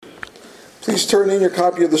Please turn in your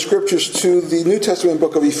copy of the Scriptures to the New Testament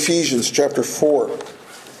book of Ephesians, chapter 4.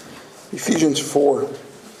 Ephesians 4.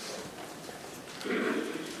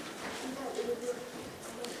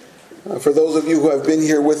 For those of you who have been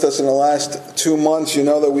here with us in the last 2 months, you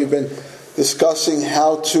know that we've been discussing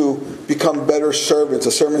how to become better servants,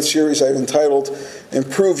 a sermon series I've entitled,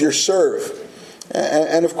 Improve Your Serve.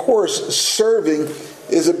 And of course, serving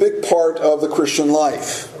is a big part of the Christian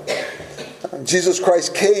life. Jesus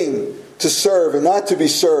Christ came to serve and not to be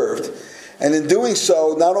served. And in doing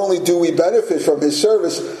so, not only do we benefit from his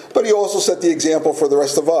service, but he also set the example for the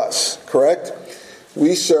rest of us, correct?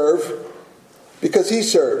 We serve because he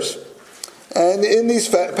serves. And in these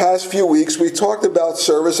past few weeks, we talked about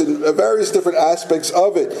service in various different aspects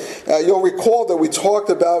of it. You'll recall that we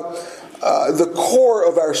talked about the core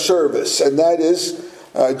of our service, and that is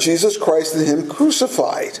Jesus Christ and him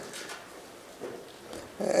crucified.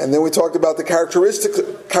 And then we talked about the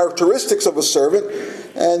characteristics of a servant.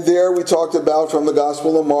 And there we talked about from the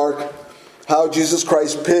Gospel of Mark how Jesus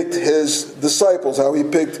Christ picked his disciples, how he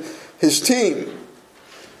picked his team.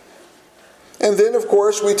 And then, of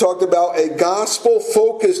course, we talked about a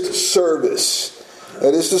gospel-focused service.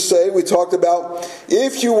 That is to say, we talked about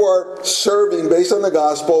if you are serving based on the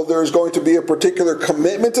gospel, there's going to be a particular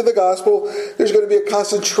commitment to the gospel, there's going to be a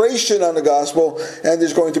concentration on the gospel, and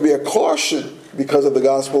there's going to be a caution because of the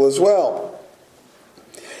gospel as well.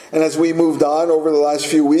 And as we moved on over the last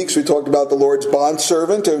few weeks, we talked about the Lord's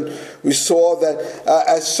bondservant, and we saw that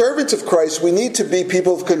as servants of Christ, we need to be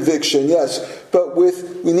people of conviction, yes, but we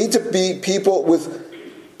need to be people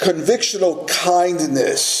with convictional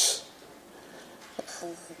kindness.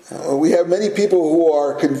 We have many people who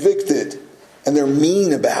are convicted and they're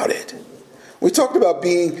mean about it. We talked about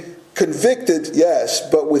being convicted, yes,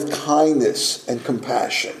 but with kindness and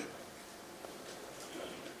compassion.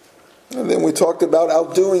 And then we talked about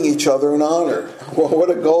outdoing each other in honor. Well,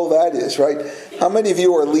 what a goal that is, right? How many of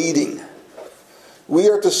you are leading? We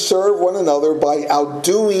are to serve one another by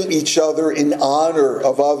outdoing each other in honor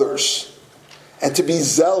of others and to be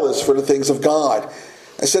zealous for the things of God.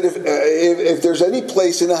 I said, if there's any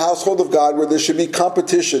place in the household of God where there should be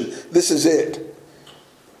competition, this is it.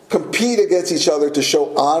 Compete against each other to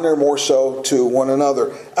show honor more so to one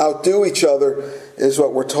another. Outdo each other is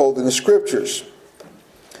what we're told in the Scriptures.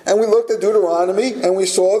 And we looked at Deuteronomy, and we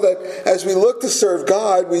saw that as we look to serve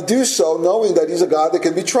God, we do so knowing that he's a God that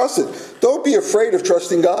can be trusted. Don't be afraid of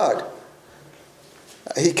trusting God.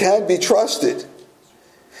 He can be trusted.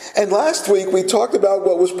 And last week we talked about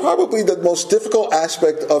what was probably the most difficult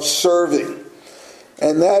aspect of serving.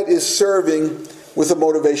 And that is serving with a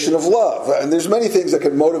motivation of love. And there's many things that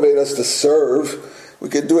can motivate us to serve. We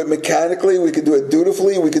can do it mechanically, we can do it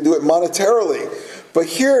dutifully, we can do it monetarily. But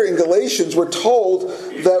here in Galatians we're told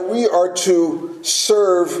that we are to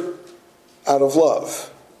serve out of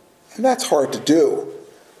love. And that's hard to do.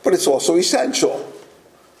 But it's also essential.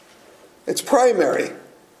 It's primary.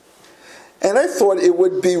 And I thought it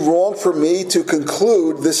would be wrong for me to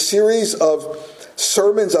conclude this series of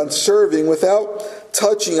sermons on serving without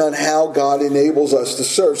touching on how God enables us to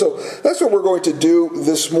serve. So that's what we're going to do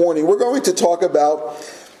this morning. We're going to talk about,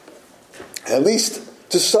 at least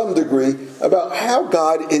to some degree, about how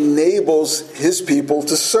God enables his people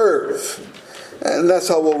to serve. And that's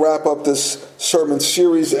how we'll wrap up this sermon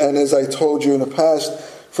series. And as I told you in the past,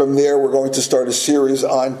 from there we're going to start a series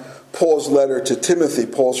on Paul's letter to Timothy,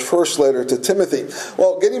 Paul's first letter to Timothy.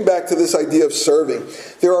 Well, getting back to this idea of serving,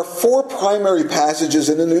 there are 4 primary passages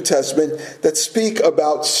in the New Testament that speak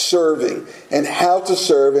about serving and how to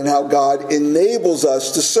serve and how God enables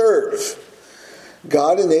us to serve.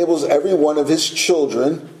 God enables every one of his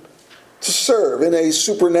children to serve in a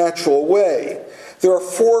supernatural way. There are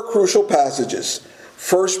 4 crucial passages.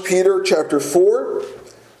 1 Peter chapter 4,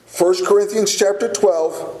 1 Corinthians chapter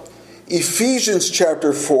 12, Ephesians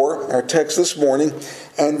chapter 4, our text this morning,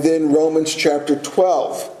 and then Romans chapter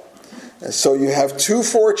 12. And so you have 2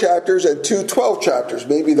 4 chapters and 2 12 chapters.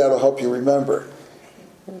 Maybe that'll help you remember.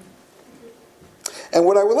 And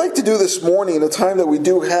what I would like to do this morning, in the time that we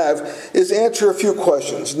do have, is answer a few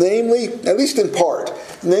questions. Namely, at least in part,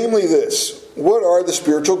 namely this: what are the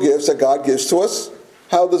spiritual gifts that God gives to us?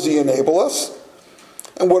 How does he enable us?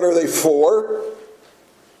 And what are they for?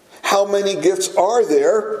 How many gifts are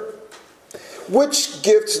there? Which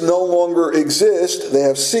gifts no longer exist? They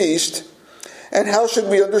have ceased. And how should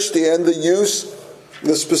we understand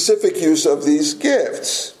the specific use of these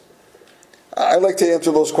gifts? I'd like to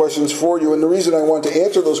answer those questions for you. And the reason I want to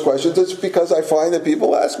answer those questions is because I find that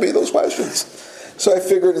people ask me those questions. So I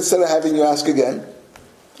figured instead of having you ask again,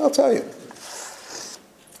 I'll tell you.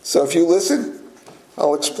 So if you listen,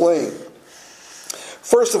 I'll explain.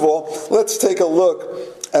 First of all, let's take a look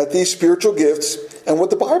at these spiritual gifts and what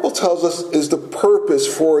the Bible tells us is the purpose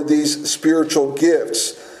for these spiritual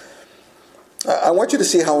gifts. I want you to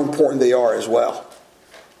see how important they are as well.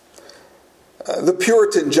 The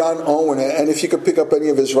Puritan John Owen, and if you could pick up any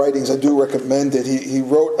of his writings, I do recommend it. He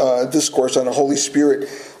wrote a discourse on the Holy Spirit.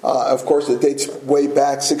 Of course, it dates way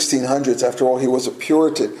back 1600s. After all, he was a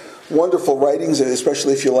Puritan. Wonderful writings,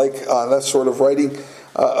 especially if you like that sort of writing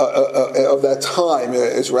of that time.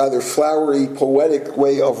 It's a rather flowery, poetic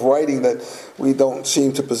way of writing that we don't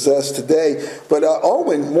seem to possess today. But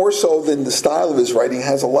Owen, more so than the style of his writing,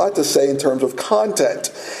 has a lot to say in terms of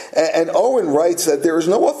content. And Owen writes that there is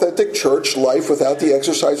no authentic church life without the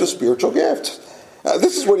exercise of spiritual gifts.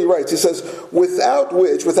 This is what he writes. He says,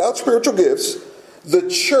 without spiritual gifts, the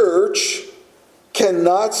church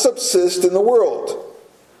cannot subsist in the world.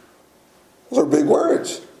 Those are big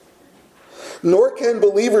words. Nor can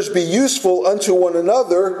believers be useful unto one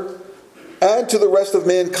another and to the rest of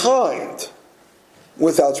mankind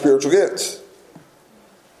without spiritual gifts,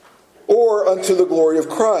 or unto the glory of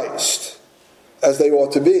Christ, as they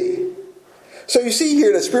ought to be. So you see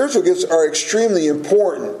here that spiritual gifts are extremely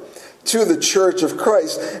important to the church of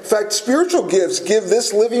Christ. In fact, spiritual gifts give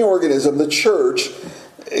this living organism, the church,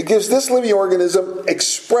 it gives this living organism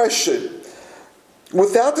expression.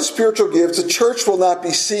 Without the spiritual gifts, the church will not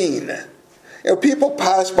be seen. People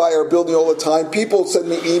pass by our building all the time. People send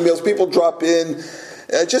me emails. People drop in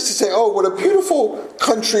just to say, oh, what a beautiful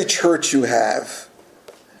country church you have.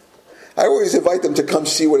 I always invite them to come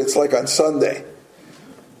see what it's like on Sunday.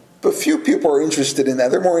 But few people are interested in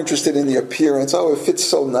that. They're more interested in the appearance. Oh, it fits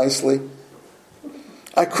so nicely.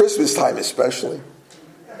 At Christmas time especially.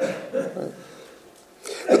 Right?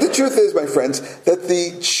 But the truth is, my friends, that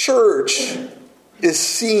the church is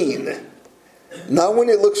seen not when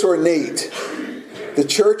it looks ornate. The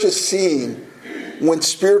church is seen when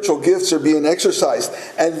spiritual gifts are being exercised.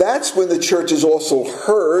 And that's when the church is also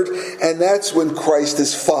heard, and that's when Christ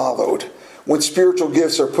is followed, when spiritual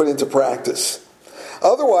gifts are put into practice.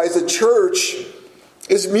 Otherwise, the church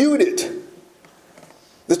is muted.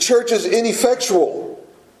 The church is ineffectual.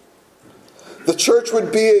 The church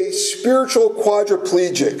would be a spiritual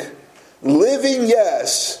quadriplegic, living,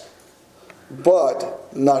 yes,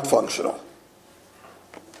 but not functional.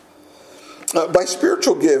 By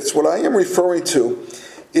spiritual gifts, what I am referring to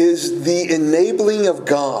is the enabling of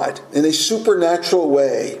God in a supernatural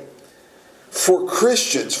way for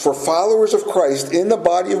Christians, for followers of Christ in the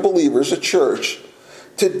body of believers, the church,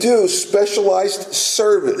 to do specialized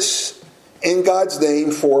service in God's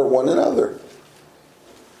name for one another.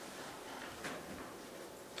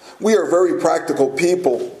 We are very practical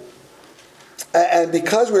people. And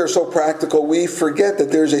because we are so practical, we forget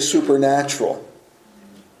that there's a supernatural.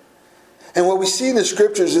 And what we see in the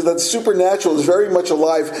scriptures is that the supernatural is very much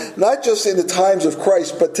alive, not just in the times of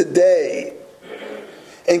Christ, but today.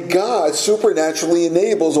 And God supernaturally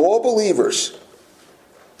enables all believers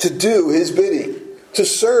to do His bidding, to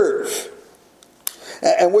serve.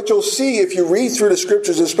 And what you'll see if you read through the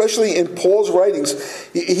scriptures, especially in Paul's writings,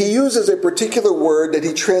 he uses a particular word that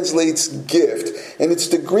he translates gift. And it's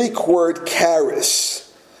the Greek word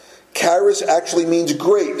charis. Charis actually means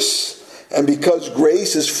grace. And because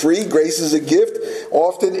grace is free, grace is a gift,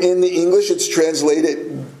 often in the English it's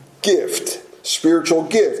translated gift, spiritual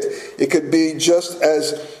gift. It could be just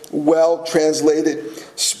as well translated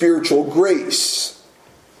spiritual grace.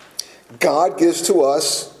 God gives to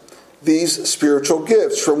us these spiritual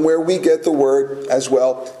gifts, from where we get the word as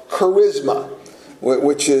well, charisma,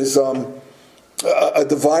 which is a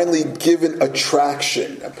divinely given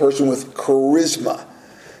attraction. A person with charisma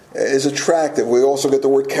is attractive. We also get the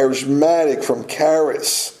word charismatic from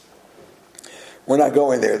charis. We're not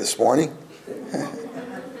going there this morning.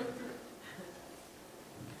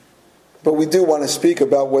 But we do want to speak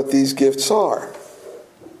about what these gifts are.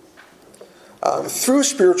 Through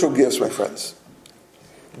spiritual gifts, my friends,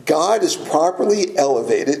 God is properly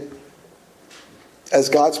elevated as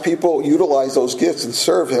God's people utilize those gifts and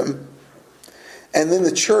serve Him. And then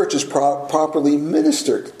the church is properly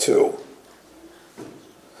ministered to.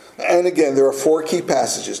 And again, there are 4 key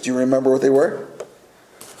passages. Do you remember what they were?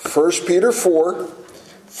 1 Peter 4,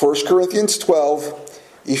 1 Corinthians 12,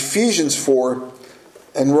 Ephesians 4,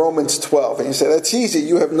 and Romans 12. And you say, that's easy.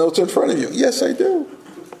 You have notes in front of you. Yes, I do.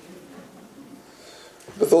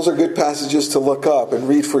 But those are good passages to look up and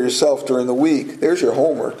read for yourself during the week. There's your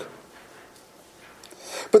homework.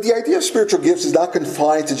 But the idea of spiritual gifts is not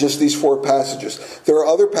confined to just these 4 passages. There are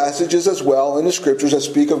other passages as well in the Scriptures that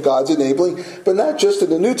speak of God's enabling, but not just in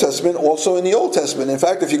the New Testament, also in the Old Testament. In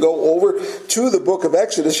fact, if you go over to the book of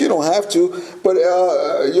Exodus, you don't have to, but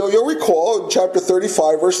you'll recall chapter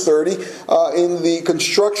 35, verse 30, in the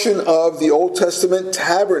construction of the Old Testament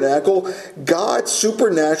tabernacle, God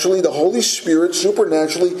supernaturally, the Holy Spirit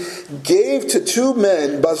supernaturally, gave to 2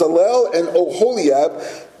 men, Bezalel and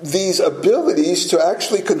Oholiab, these abilities to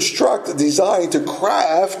actually construct, design, to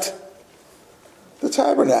craft the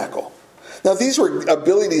tabernacle. Now, these were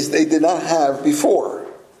abilities they did not have before.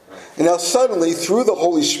 And now suddenly, through the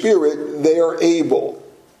Holy Spirit, they are able.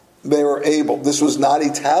 They are able. This was not a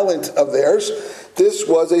talent of theirs. This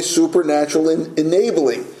was a supernatural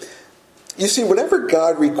enabling. You see, whatever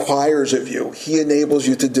God requires of you, He enables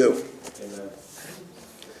you to do. Amen.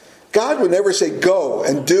 God would never say, go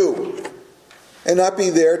and do, and not be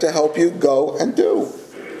there to help you go and do.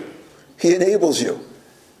 He enables you.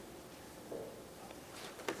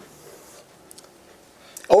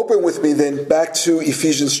 Open with me then back to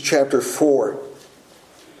Ephesians chapter 4.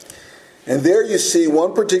 And there you see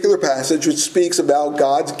one particular passage which speaks about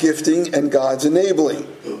God's gifting and God's enabling.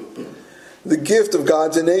 The gift of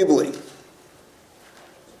God's enabling.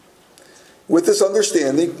 With this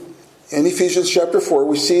understanding, in Ephesians chapter 4,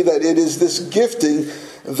 we see that it is this gifting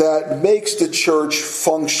that makes the church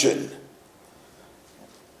function.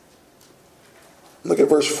 Look at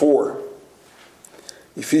verse 4.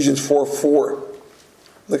 Ephesians 4:4.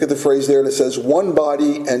 Look at the phrase there that says, one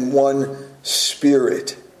body and one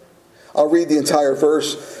spirit. I'll read the entire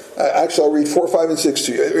verse. Actually, I'll read 4, 5, and 6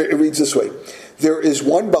 to you. It reads this way. There is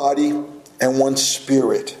one body and one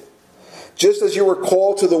spirit. Just as you were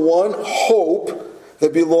called to the one hope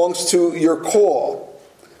that belongs to your call.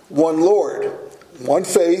 One Lord, one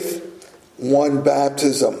faith, one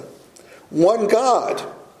baptism, one God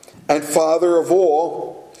and Father of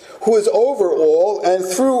all, who is over all and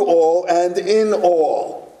through all and in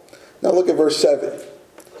all. Now look at verse 7.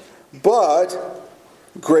 But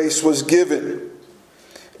grace was given.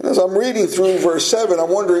 And as I'm reading through verse 7, I'm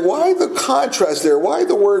wondering, why the contrast there? Why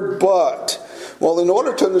the word but? Well, in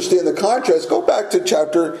order to understand the contrast, go back to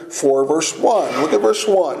chapter 4, verse 1. Look at verse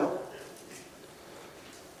 1.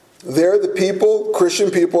 There the people, Christian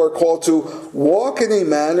people, are called to walk in a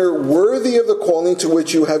manner worthy of the calling to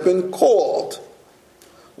which you have been called.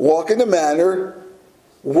 Walk in a manner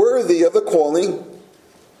worthy of the calling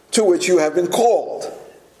to which you have been called.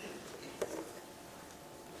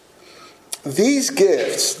 These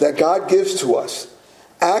gifts that God gives to us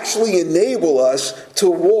actually enable us to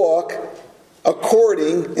walk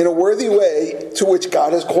according, in a worthy way, to which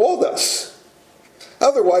God has called us.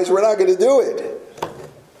 Otherwise, we're not going to do it.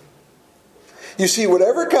 You see,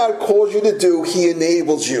 whatever God calls you to do, He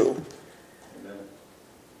enables you. Amen.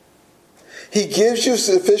 He gives you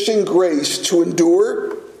sufficient grace to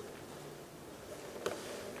endure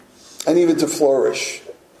and even to flourish.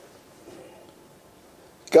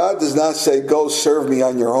 God does not say, go serve me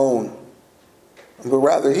on your own. But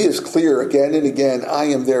rather, He is clear again and again, I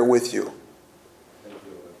am there with you.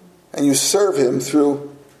 And you serve Him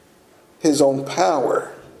through His own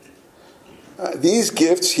power. These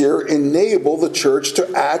gifts here enable the church to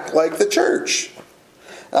act like the church.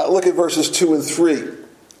 Look at verses 2 and 3.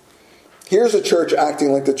 Here's the church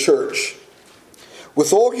acting like the church.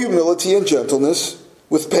 With all humility and gentleness,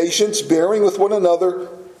 with patience, bearing with one another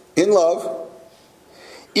in love,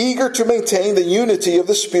 eager to maintain the unity of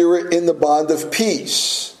the Spirit in the bond of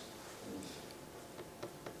peace.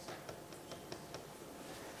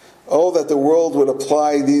 Oh, that the world would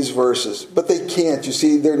apply these verses. But they can't. You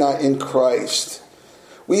see, they're not in Christ.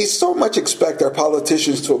 We so much expect our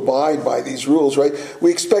politicians to abide by these rules, right?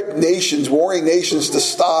 We expect nations, warring nations, to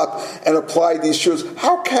stop and apply these truths.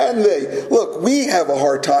 How can they? Look, we have a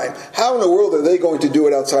hard time. How in the world are they going to do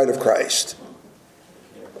it outside of Christ?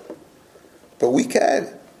 But we can.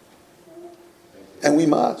 And we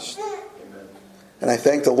must. And I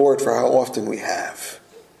thank the Lord for how often we have.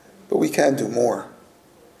 But we can do more.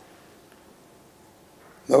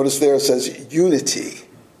 Notice there it says unity.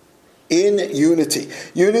 In unity.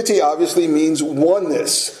 Unity obviously means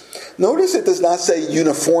oneness. Notice it does not say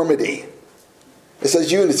uniformity. It says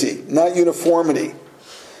unity, not uniformity.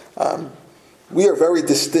 We are very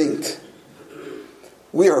distinct.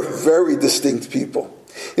 We are very distinct people.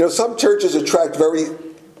 You know, some churches attract very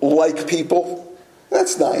like people.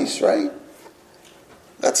 That's nice, right?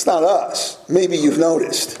 That's not us. Maybe you've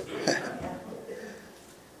noticed.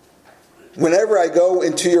 Whenever I go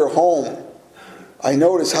into your home, I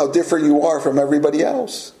notice how different you are from everybody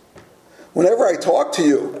else. Whenever I talk to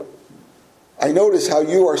you, I notice how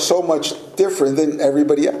you are so much different than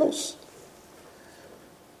everybody else.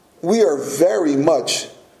 We are very much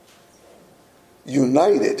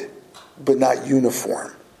united, but not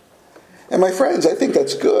uniform. And my friends, I think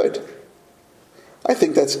that's good. I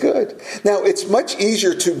think that's good. Now, it's much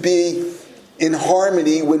easier to be in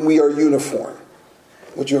harmony when we are uniform.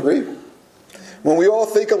 Would you agree? When we all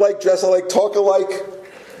think alike, dress alike, talk alike,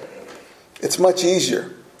 it's much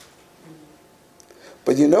easier.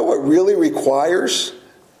 But you know what really requires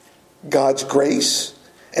God's grace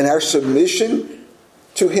and our submission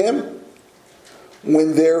to Him?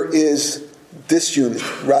 When there is disunity,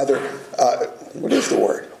 what is the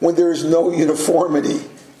word? When there is no uniformity,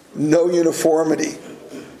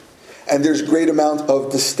 and there's great amount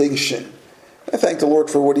of distinction. I thank the Lord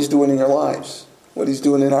for what He's doing in your lives, what He's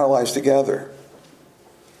doing in our lives together.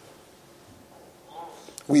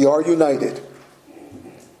 We are united,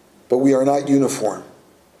 but we are not uniform.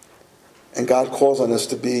 And God calls on us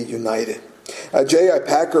to be united. J.I.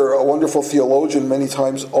 Packer, a wonderful theologian many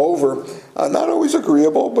times over, not always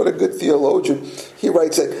agreeable, but a good theologian, he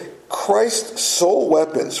writes that Christ's sole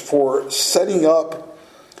weapons for setting up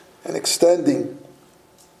and extending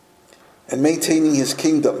and maintaining His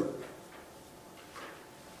kingdom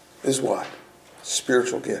is what?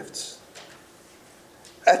 Spiritual gifts.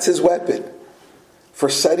 That's His weapon for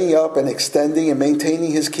setting up and extending and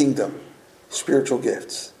maintaining His kingdom. Spiritual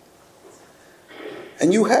gifts.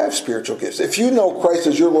 And you have spiritual gifts. If you know Christ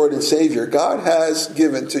as your Lord and Savior, God has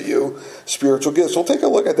given to you spiritual gifts. We'll take a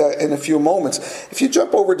look at that in a few moments. If you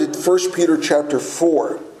jump over to 1 Peter chapter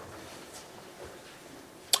 4.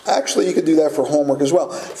 Actually, you could do that for homework as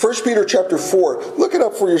well. 1 Peter chapter 4. Look it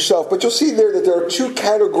up for yourself. But you'll see there that there are two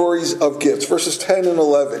categories of gifts. Verses 10 and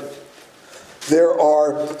 11. There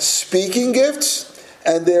are speaking gifts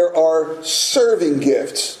and there are serving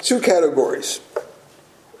gifts. Two categories.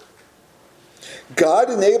 God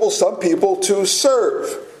enables some people to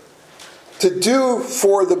serve, to do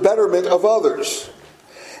for the betterment of others.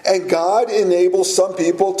 And God enables some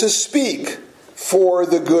people to speak for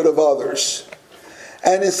the good of others.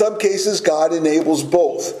 And in some cases, God enables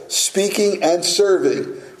both, speaking and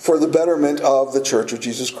serving for the betterment of the Church of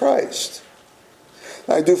Jesus Christ.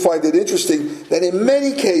 I do find it interesting that in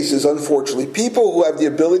many cases, unfortunately, people who have the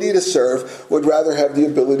ability to serve would rather have the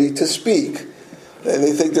ability to speak. And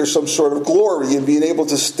they think there's some sort of glory in being able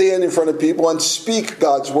to stand in front of people and speak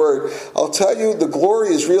God's word. I'll tell you, the glory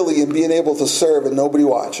is really in being able to serve and nobody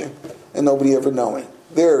watching and nobody ever knowing.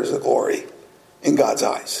 There is the glory in God's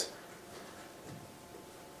eyes.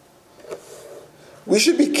 We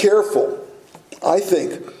should be careful, I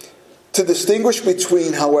think, to distinguish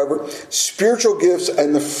between, however, spiritual gifts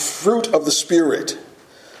and the fruit of the Spirit.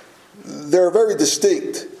 They're very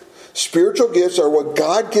distinct. Spiritual gifts are what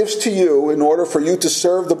God gives to you in order for you to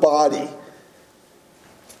serve the body.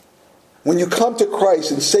 When you come to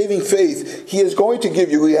Christ in saving faith, He is going to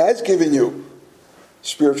give you, He has given you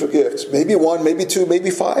spiritual gifts. Maybe one, maybe two,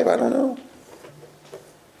 maybe five, I don't know.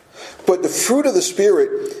 But the fruit of the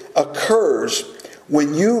Spirit occurs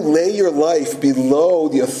when you lay your life below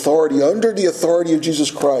the authority, under the authority of Jesus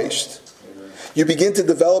Christ. You begin to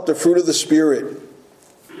develop the fruit of the Spirit.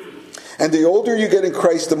 And the older you get in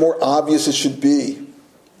Christ, the more obvious it should be.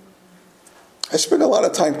 I spend a lot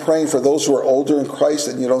of time praying for those who are older in Christ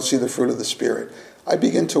and you don't see the fruit of the Spirit. I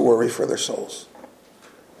begin to worry for their souls.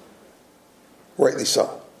 Rightly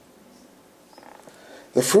so.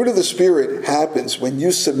 The fruit of the Spirit happens when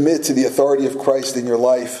you submit to the authority of Christ in your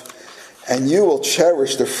life, and you will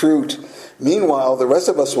cherish the fruit. Meanwhile, the rest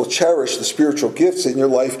of us will cherish the spiritual gifts in your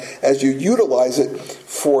life as you utilize it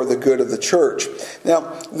for the good of the church.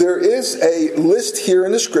 Now, there is a list here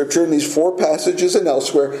in the Scripture, in these 4 passages and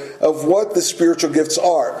elsewhere, of what the spiritual gifts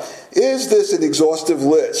are. Is this an exhaustive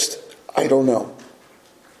list? I don't know.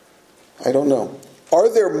 Are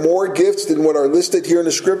there more gifts than what are listed here in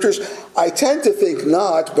the Scriptures? I tend to think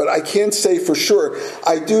not, but I can't say for sure.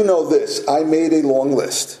 I do know this. I made a long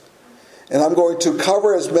list. And I'm going to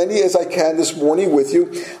cover as many as I can this morning with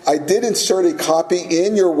you. I did insert a copy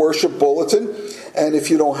in your worship bulletin. And if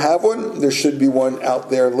you don't have one, there should be one out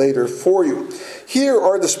there later for you. Here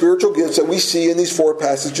are the spiritual gifts that we see in these 4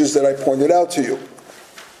 passages that I pointed out to you.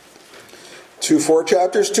 2 4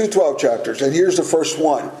 chapters, 2 12 chapters. And here's the first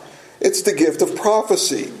one. It's the gift of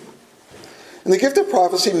prophecy. And the gift of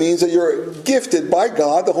prophecy means that you're gifted by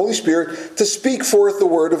God, the Holy Spirit, to speak forth the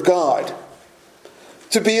word of God.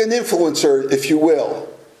 To be an influencer, if you will,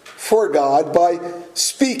 for God by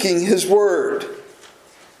speaking His word.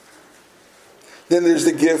 Then there's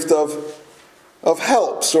the gift of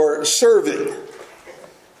helps or serving.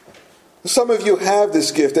 Some of you have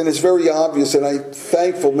this gift, and it's very obvious, and I'm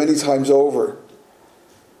thankful many times over.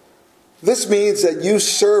 This means that you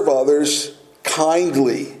serve others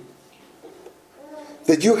kindly.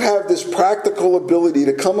 That you have this practical ability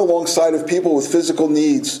to come alongside of people with physical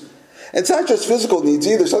needs. And it's not just physical needs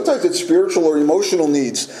either. Sometimes it's spiritual or emotional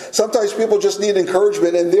needs. Sometimes people just need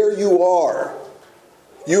encouragement, and there you are.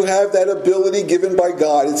 You have that ability given by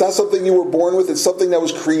God. It's not something you were born with. It's something that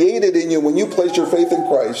was created in you when you placed your faith in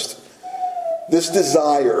Christ. This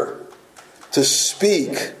desire to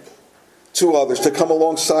speak to others, to come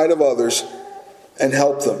alongside of others and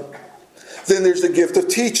help them. Then there's the gift of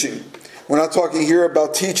teaching. We're not talking here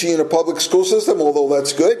about teaching in a public school system, although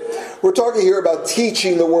that's good. We're talking here about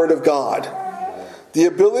teaching the Word of God. The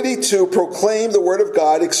ability to proclaim the Word of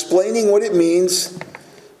God, explaining what it means,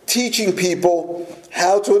 teaching people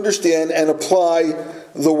how to understand and apply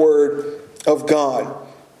the Word of God.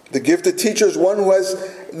 The gifted teacher is one who has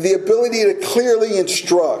the ability to clearly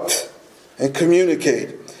instruct and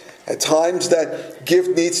communicate. At times that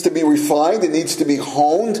gift needs to be refined, it needs to be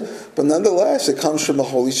honed, but nonetheless it comes from the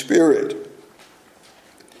Holy Spirit.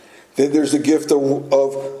 Then there's the gift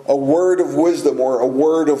of a word of wisdom or a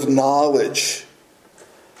word of knowledge.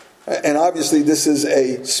 And obviously this is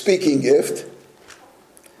a speaking gift.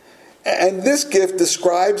 And this gift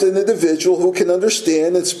describes an individual who can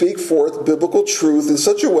understand and speak forth biblical truth in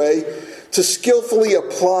such a way to skillfully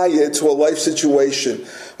apply it to a life situation.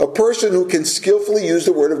 A person who can skillfully use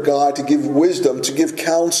the Word of God to give wisdom, to give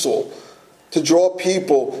counsel, to draw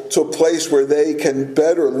people to a place where they can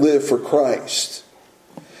better live for Christ.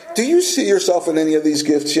 Do you see yourself in any of these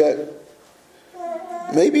gifts yet?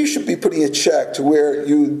 Maybe you should be putting a check to where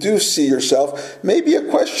you do see yourself. Maybe a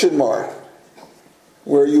question mark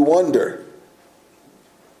where you wonder.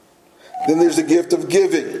 Then there's the gift of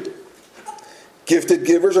giving. Gifted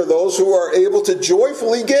givers are those who are able to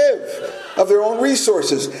joyfully give of their own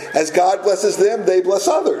resources. As God blesses them, they bless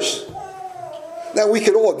others. Now, we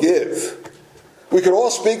could all give. We could all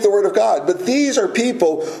speak the Word of God. But these are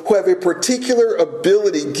people who have a particular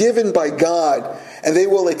ability given by God, and they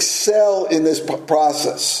will excel in this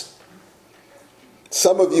process.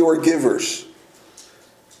 Some of you are givers.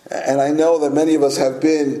 And I know that many of us have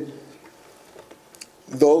been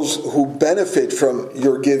those who benefit from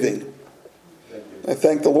your giving. I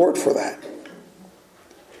thank the Lord for that.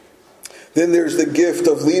 Then there's the gift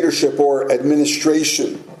of leadership or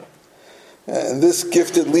administration. And this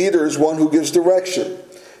gifted leader is one who gives direction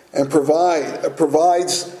and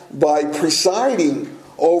provides by presiding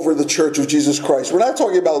over the Church of Jesus Christ. We're not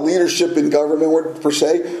talking about leadership in government per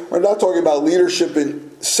se. We're not talking about leadership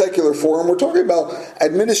in secular form. We're talking about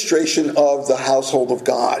administration of the household of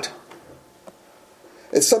God.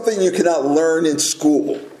 It's something you cannot learn in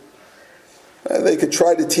school. They could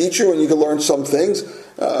try to teach you and you can learn some things,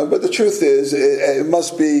 but the truth is it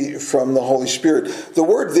must be from the Holy Spirit. The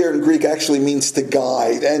word there in Greek actually means to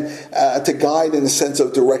guide, and to guide in the sense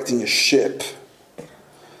of directing a ship.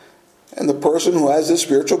 And the person who has this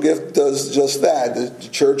spiritual gift does just that. The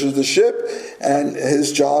church is the ship, and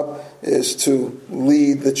his job is to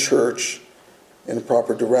lead the church in a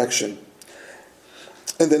proper direction.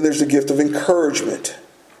 And then there's the gift of encouragement.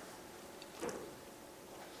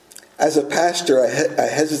 As a pastor, I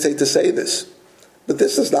hesitate to say this, but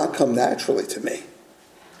this does not come naturally to me.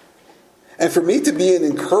 And for me to be an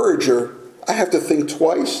encourager, I have to think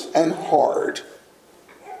twice and hard.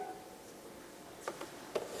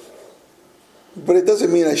 But it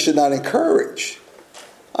doesn't mean I should not encourage.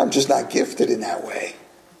 I'm just not gifted in that way.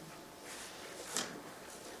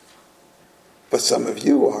 But some of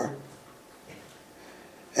you are.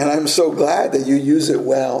 And I'm so glad that you use it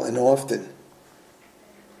well and often.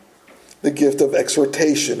 The gift of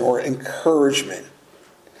exhortation or encouragement.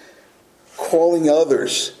 Calling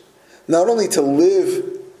others not only to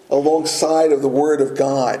live alongside of the Word of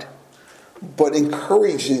God, but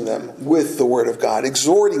encouraging them with the Word of God,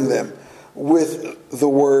 exhorting them with the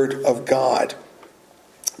Word of God,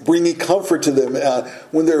 bringing comfort to them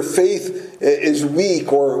when their faith is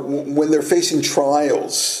weak or when they're facing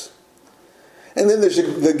trials. And then there's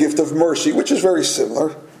the gift of mercy, which is very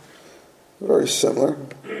similar. Very similar.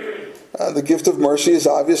 The gift of mercy is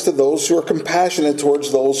obvious to those who are compassionate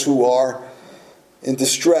towards those who are in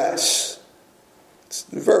distress. It's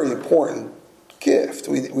a very important gift.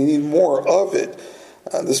 We need more of it.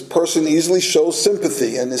 This person easily shows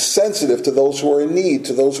sympathy and is sensitive to those who are in need,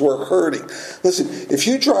 to those who are hurting. Listen, if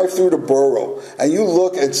you drive through the borough and you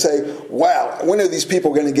look and say, wow, when are these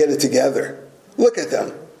people going to get it together? Look at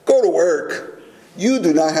them. Go to work. You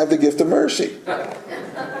do not have the gift of mercy.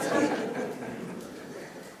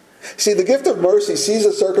 See, the gift of mercy sees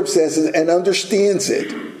the circumstances and understands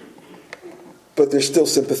it. but they're still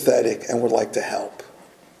sympathetic and would like to help.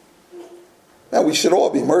 Now, we should all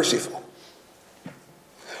be merciful.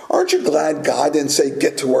 Aren't you glad God didn't say,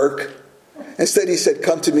 get to work? Instead, he said,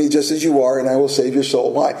 come to me just as you are, and I will save your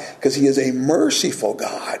soul. Why? Because he is a merciful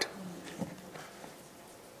God.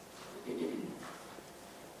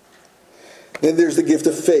 Then there's the gift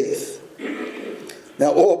of faith.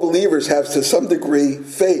 Now, all believers have, to some degree,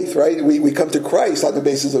 faith, right? We come to Christ on the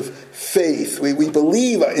basis of faith. We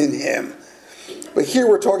believe in him. But here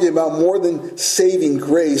we're talking about more than saving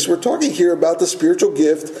grace. We're talking here about the spiritual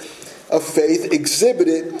gift of faith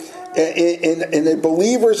exhibited in a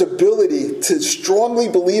believer's ability to strongly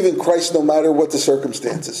believe in Christ no matter what the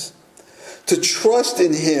circumstances. To trust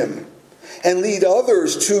in him and lead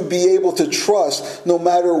others to be able to trust no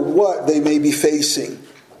matter what they may be facing.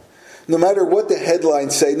 No matter what the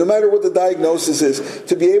headlines say, no matter what the diagnosis is,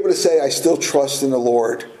 to be able to say, I still trust in the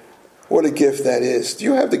Lord. What a gift that is. Do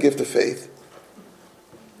you have the gift of faith?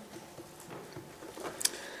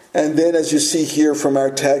 And then, as you see here from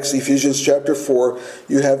our text, Ephesians chapter 4,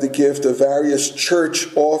 you have the gift of various church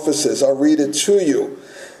offices. I'll read it to you.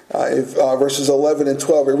 Verses 11 and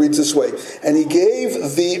 12, it reads this way. And he gave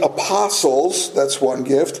the apostles, that's one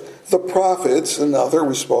gift, the prophets, another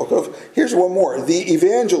we spoke of. Here's one more. The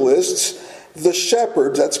evangelists, the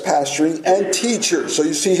shepherds, that's pastoring, and teachers. So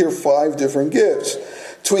you see here 5 different gifts.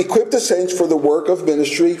 To equip the saints for the work of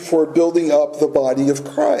ministry, for building up the body of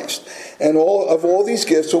Christ. And all these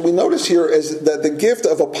gifts, what we notice here is that the gift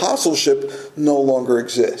of apostleship no longer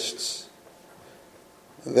exists.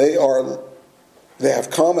 They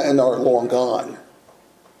have come and are long gone.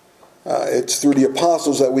 It's through the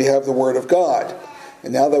apostles that we have the Word of God.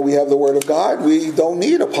 And now that we have the Word of God, we don't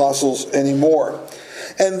need apostles anymore.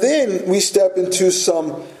 And then we step into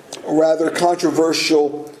some rather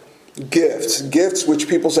controversial gifts. Gifts which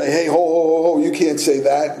people say, hey, ho, you can't say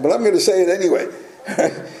that. But I'm going to say it anyway.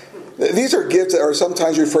 These are gifts that are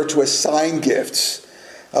sometimes referred to as sign gifts.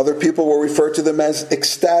 Other people will refer to them as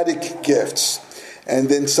ecstatic gifts. And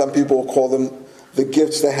then some people will call them the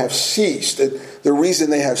gifts that have ceased. And the reason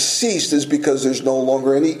they have ceased is because there's no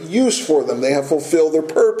longer any use for them. They have fulfilled their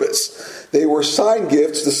purpose. They were sign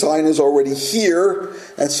gifts. The sign is already here,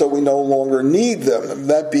 and so we no longer need them.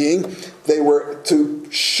 That being, they were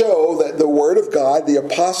to show that the Word of God, the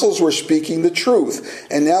apostles were speaking the truth.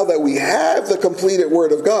 And now that we have the completed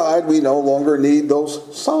Word of God, we no longer need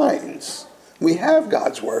those signs. We have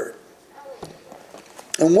God's Word.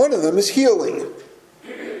 And one of them is healing.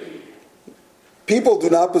 People do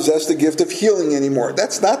not possess the gift of healing anymore.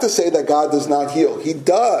 That's not to say that God does not heal. He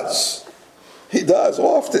does. He does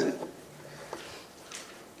often.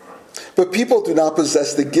 But people do not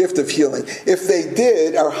possess the gift of healing. If they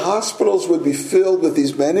did, our hospitals would be filled with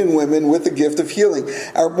these men and women with the gift of healing.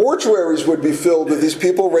 Our mortuaries would be filled with these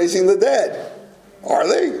people raising the dead. Are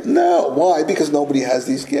they? No. Why? Because nobody has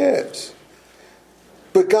these gifts.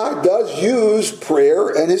 But God does use prayer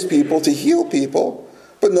and his people to heal people.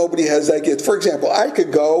 But nobody has that gift. For example, I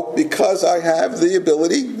could go, because I have the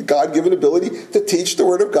ability, the God-given ability, to teach the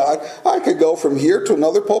Word of God. I could go from here to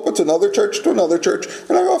another pulpit, to another church, and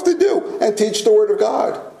I often do, and teach the Word of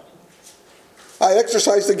God. I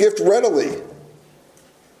exercise the gift readily.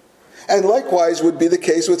 And likewise would be the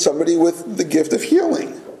case with somebody with the gift of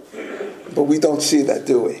healing. But we don't see that,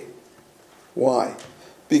 do we? Why?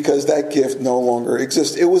 Because that gift no longer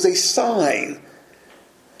exists. It was a sign.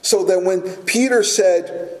 So that when Peter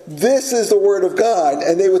said, this is the Word of God,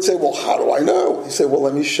 and they would say, well, how do I know? He said, well,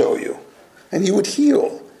 let me show you. And he would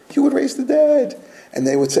heal. He would raise the dead. And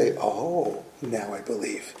they would say, oh, now I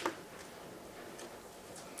believe.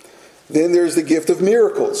 Then there's the gift of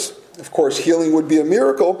miracles. Of course, healing would be a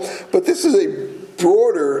miracle, but this is a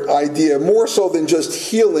broader idea, more so than just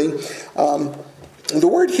healing. The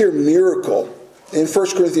word here, miracle, in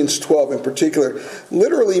 1 Corinthians 12 in particular,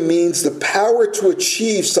 literally means the power to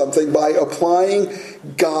achieve something by applying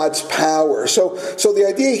God's power. So the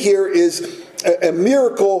idea here is a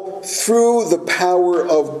miracle through the power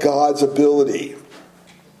of God's ability.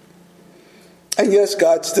 And yes,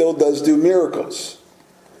 God still does do miracles.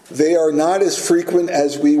 They are not as frequent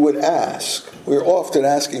as we would ask. We're often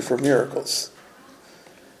asking for miracles.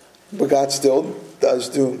 But God still does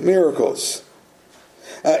do miracles.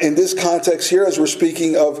 In this context here, as we're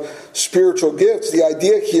speaking of spiritual gifts, the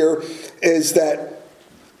idea here is that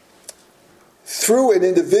through an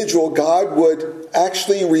individual, God would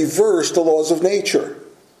actually reverse the laws of nature.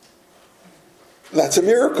 That's a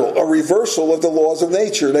miracle, a reversal of the laws of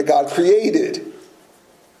nature that God created.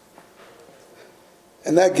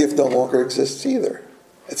 And that gift no longer exists either.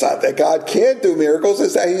 It's not that God can't do miracles,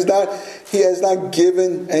 it's that He has not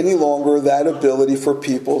given any longer that ability for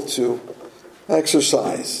people to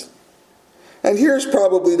exercise. And here's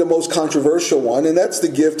probably the most controversial one, and that's the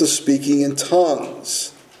gift of speaking in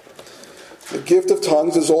tongues. The gift of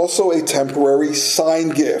tongues is also a temporary sign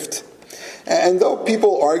gift. And though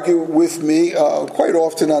people argue with me quite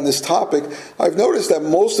often on this topic, I've noticed that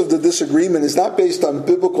most of the disagreement is not based on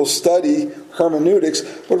biblical study, hermeneutics,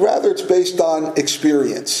 but rather it's based on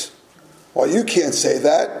experience. Well, you can't say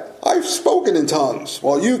that. I've spoken in tongues.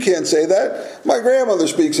 Well, you can't say that. My grandmother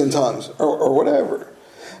speaks in tongues, or whatever.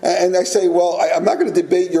 And I say, well, I'm not going to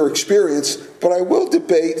debate your experience, but I will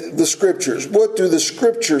debate the Scriptures. What do the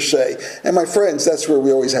Scriptures say? And my friends, that's where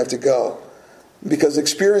we always have to go. Because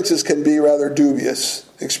experiences can be rather dubious.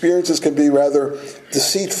 Experiences can be rather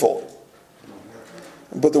deceitful.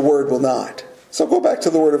 But the Word will not. So go back to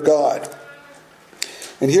the Word of God.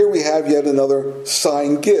 And here we have yet another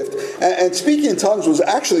sign gift. And speaking in tongues was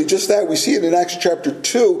actually just that. We see it in Acts chapter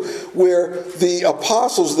 2, where the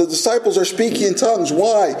apostles, the disciples, are speaking in tongues.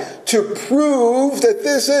 Why? To prove that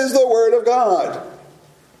this is the Word of God.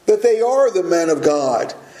 That they are the men of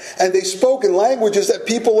God. And they spoke in languages that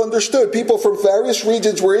people understood. People from various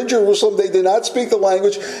regions were in Jerusalem. They did not speak the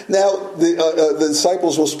language. Now the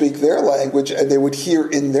disciples will speak their language, and they would hear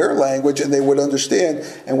in their language, and they would understand.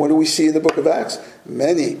 And what do we see in the book of Acts?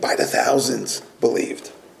 Many, by the thousands,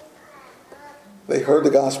 believed. They heard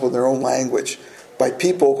the gospel in their own language by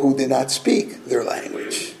people who did not speak their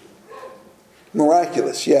language.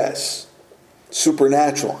 Miraculous, yes.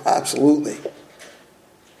 Supernatural, absolutely.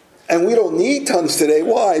 And we don't need tongues today.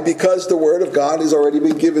 Why? Because the Word of God has already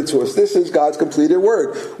been given to us. This is God's completed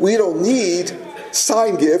Word. We don't need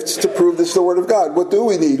sign gifts to prove this is the Word of God. What do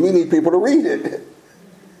we need? We need people to read it.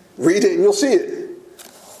 Read it and you'll see it.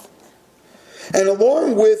 And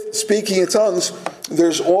along with speaking in tongues,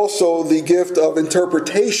 there's also the gift of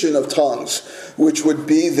interpretation of tongues, which would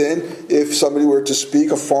be then if somebody were to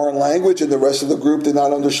speak a foreign language and the rest of the group did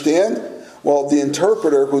not understand, well, the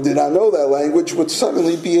interpreter who did not know that language would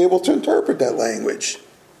suddenly be able to interpret that language.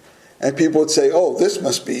 And people would say, oh, this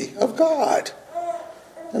must be of God.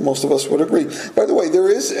 And most of us would agree. By the way, there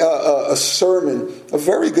is a sermon, a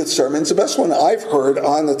very good sermon. It's the best one I've heard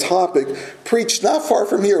on the topic, preached not far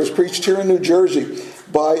from here. It was preached here in New Jersey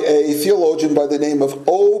by a theologian by the name of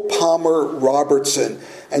O. Palmer Robertson.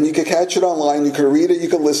 And you can catch it online. You can read it. You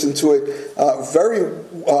can listen to it. Very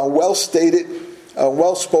well-stated,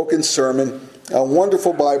 well-spoken sermon. A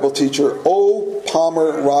wonderful Bible teacher, O.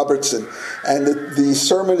 Palmer Robertson. And the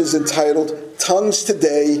sermon is entitled, Tongues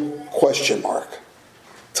Today, ?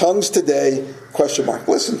 Tongues Today, ?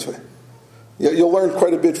 Listen to it. You'll learn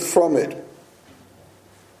quite a bit from it.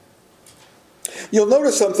 You'll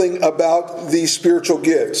notice something about these spiritual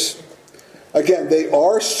gifts. Again, they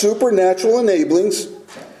are supernatural enablings,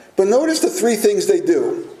 but notice the three things they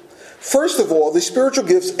do. First of all, the spiritual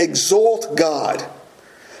gifts exalt God.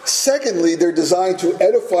 Secondly, they're designed to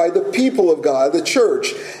edify the people of God, the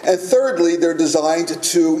church. And thirdly, they're designed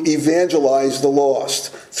to evangelize the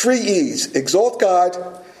lost. 3 E's: exalt God,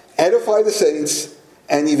 edify the saints,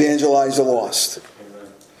 and evangelize the lost.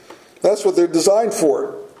 That's what they're designed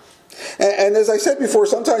for. And as I said before,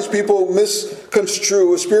 sometimes people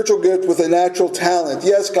misconstrue a spiritual gift with a natural talent.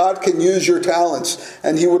 Yes, God can use your talents,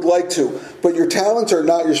 and He would like to. But your talents are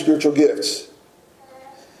not your spiritual gifts.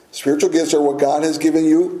 Spiritual gifts are what God has given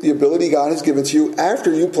you, the ability God has given to you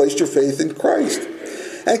after you placed your faith in Christ.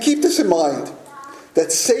 And keep this in mind,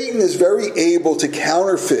 that Satan is very able to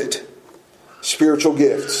counterfeit spiritual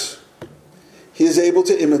gifts. He is able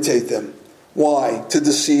to imitate them. Why? To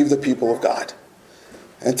deceive the people of God.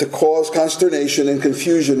 And to cause consternation and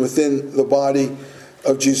confusion within the body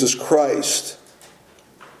of Jesus Christ.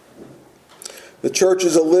 The church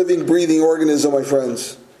is a living, breathing organism, my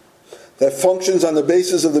friends, that functions on the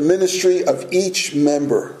basis of the ministry of each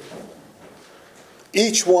member.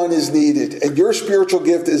 Each one is needed, and your spiritual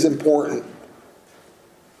gift is important.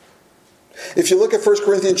 If you look at 1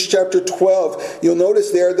 Corinthians chapter 12, you'll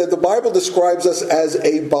notice there that the Bible describes us as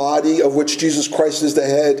a body of which Jesus Christ is the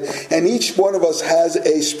head, and each one of us has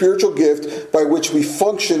a spiritual gift by which we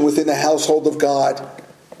function within the household of God.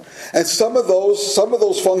 And some of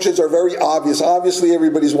those functions are very obvious. Obviously,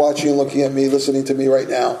 everybody's watching and looking at me, listening to me right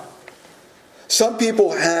now. Some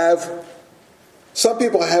people have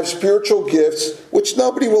spiritual gifts which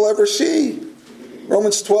nobody will ever see.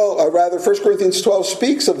 1 Corinthians 12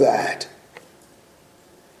 speaks of that.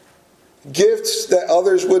 Gifts that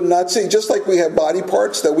others would not see. Just like we have body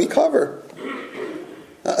parts that we cover.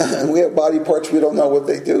 And we have body parts we don't know what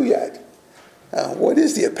they do yet. What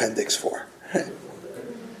is the appendix for?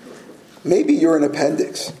 Maybe you're an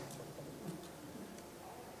appendix.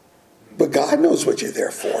 But God knows what you're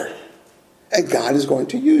there for. And God is going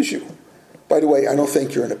to use you. By the way, I don't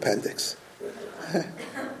think you're an appendix.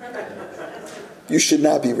 You should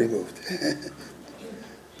not be removed.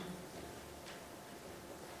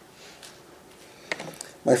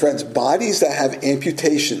 My friends, bodies that have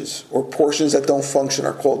amputations or portions that don't function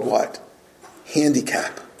are called what?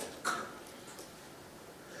 Handicap.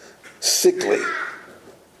 Sickly.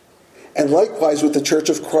 And likewise with the Church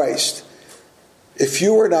of Christ, if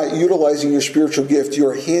you are not utilizing your spiritual gift, you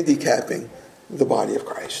are handicapping the body of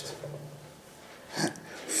Christ.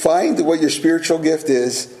 Find what your spiritual gift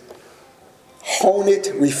is, hone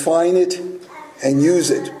it, refine it, and use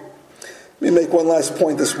it. Let me make one last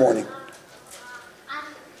point this morning.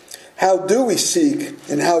 How do we seek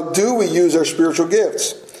and how do we use our spiritual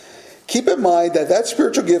gifts? Keep in mind that that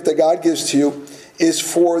spiritual gift that God gives to you is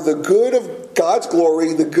for the good of God's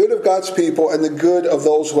glory, the good of God's people, and the good of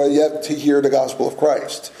those who are yet to hear the gospel of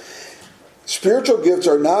Christ. Spiritual gifts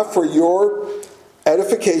are not for your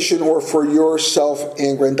edification or for your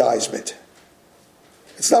self-aggrandizement.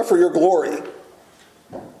 It's not for your glory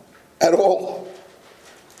at all.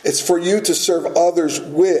 It's for you to serve others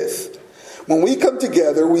with. When we come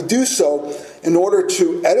together, we do so in order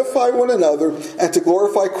to edify one another and to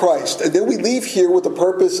glorify Christ. And then we leave here with the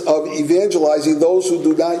purpose of evangelizing those who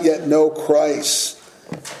do not yet know Christ.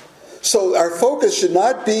 So our focus should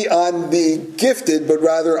not be on the gifted, but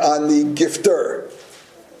rather on the gifter.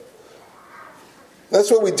 That's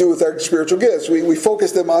what we do with our spiritual gifts. We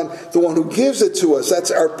focus them on the one who gives it to us. That's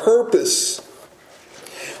our purpose.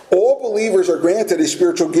 All believers are granted a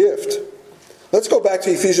spiritual gift. Let's go back to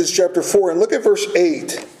Ephesians chapter 4 and look at verse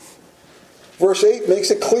 8. Verse 8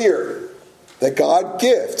 makes it clear that God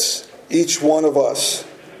gifts each one of us.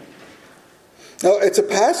 Now, it's a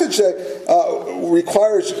passage that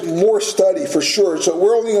requires more study for sure, so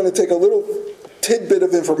we're only going to take a little tidbit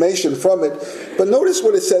of information from it. But notice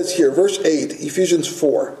what it says here, verse 8, Ephesians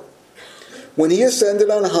 4. When he ascended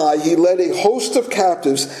on high, he led a host of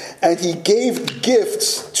captives, and he gave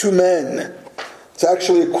gifts to men. It's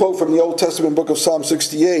actually a quote from the Old Testament book of Psalm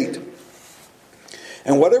 68.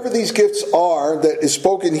 And whatever these gifts are that is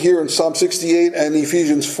spoken here in Psalm 68 and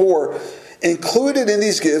Ephesians 4, included in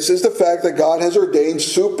these gifts is the fact that God has ordained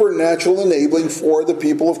supernatural enabling for the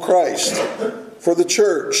people of Christ, for the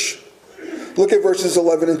church. Look at verses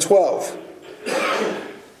 11 and 12.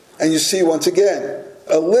 And you see once again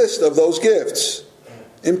a list of those gifts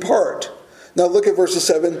in part. Now look at verses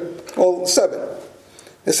 7.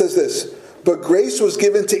 It says this. But grace was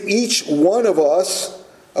given to each one of us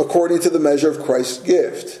according to the measure of Christ's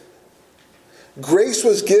gift. Grace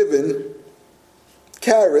was given,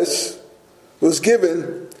 charis, was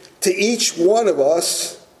given to each one of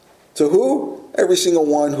us. To who? Every single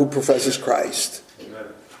one who professes Christ. Amen.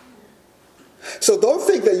 So don't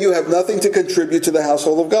think that you have nothing to contribute to the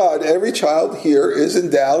household of God. Every child here is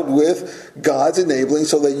endowed with God's enabling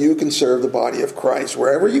so that you can serve the body of Christ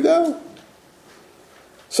wherever you go.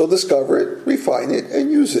 So discover it, refine it, and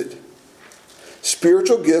use it.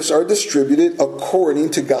 Spiritual gifts are distributed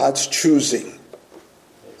according to God's choosing,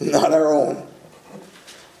 not our own.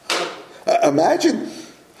 Imagine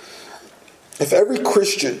if every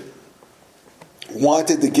Christian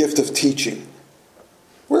wanted the gift of teaching.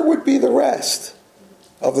 Where would be the rest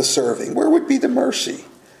of the serving? Where would be the mercy?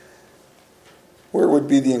 Where would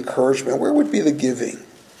be the encouragement? Where would be the giving?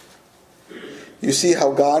 You see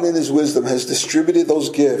how God in his wisdom has distributed those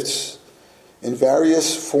gifts in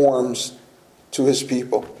various forms to his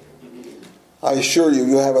people. I assure you,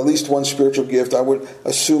 you have at least one spiritual gift. I would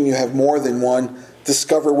assume you have more than one.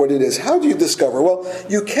 Discover what it is. How do you discover? Well,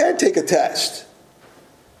 you can take a test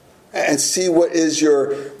and see what is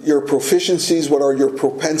your proficiencies, what are your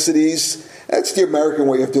propensities. That's the American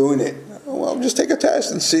way of doing it. Well, just take a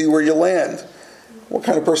test and see where you land. What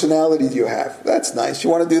kind of personality do you have? That's nice. You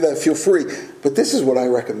want to do that, feel free. But this is what I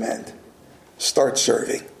recommend. Start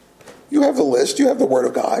serving. You have the list. You have the Word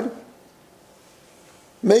of God.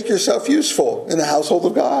 Make yourself useful in the household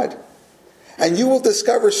of God. And you will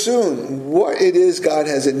discover soon what it is God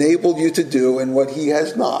has enabled you to do and what he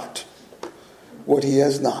has not. What he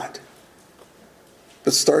has not.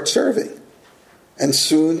 But start serving. And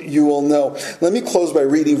soon you will know. Let me close by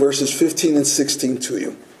reading verses 15 and 16 to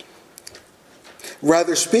you.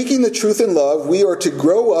 Rather, speaking the truth in love, we are to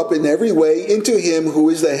grow up in every way into him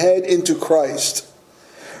who is the head, into Christ,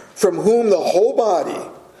 from whom the whole body,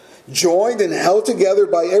 joined and held together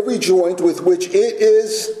by every joint with which it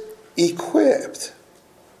is equipped,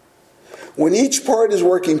 when each part is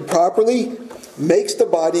working properly, makes the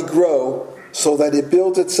body grow so that it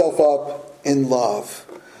builds itself up in love.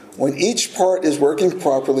 When each part is working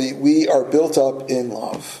properly, we are built up in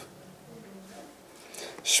love.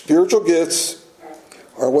 Spiritual gifts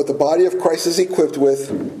or what the body of Christ is equipped with,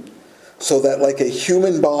 so that like a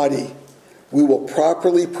human body, we will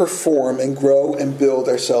properly perform and grow and build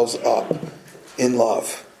ourselves up in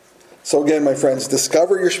love. So again, my friends,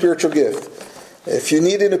 discover your spiritual gift. If you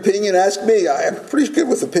need an opinion, ask me. I am pretty good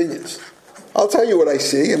with opinions. I'll tell you what I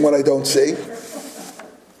see and what I don't see.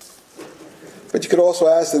 But you could also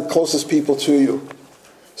ask the closest people to you.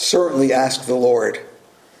 Certainly ask the Lord.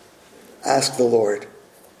 Ask the Lord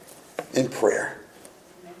in prayer.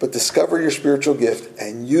 But discover your spiritual gift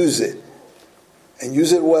and use it. And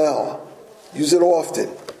use it well. Use it often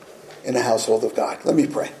in the household of God. Let me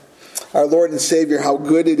pray. Our Lord and Savior, how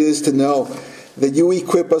good it is to know that you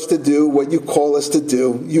equip us to do what you call us to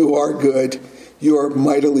do. You are good. You are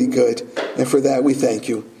mightily good. And for that we thank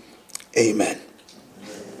you. Amen.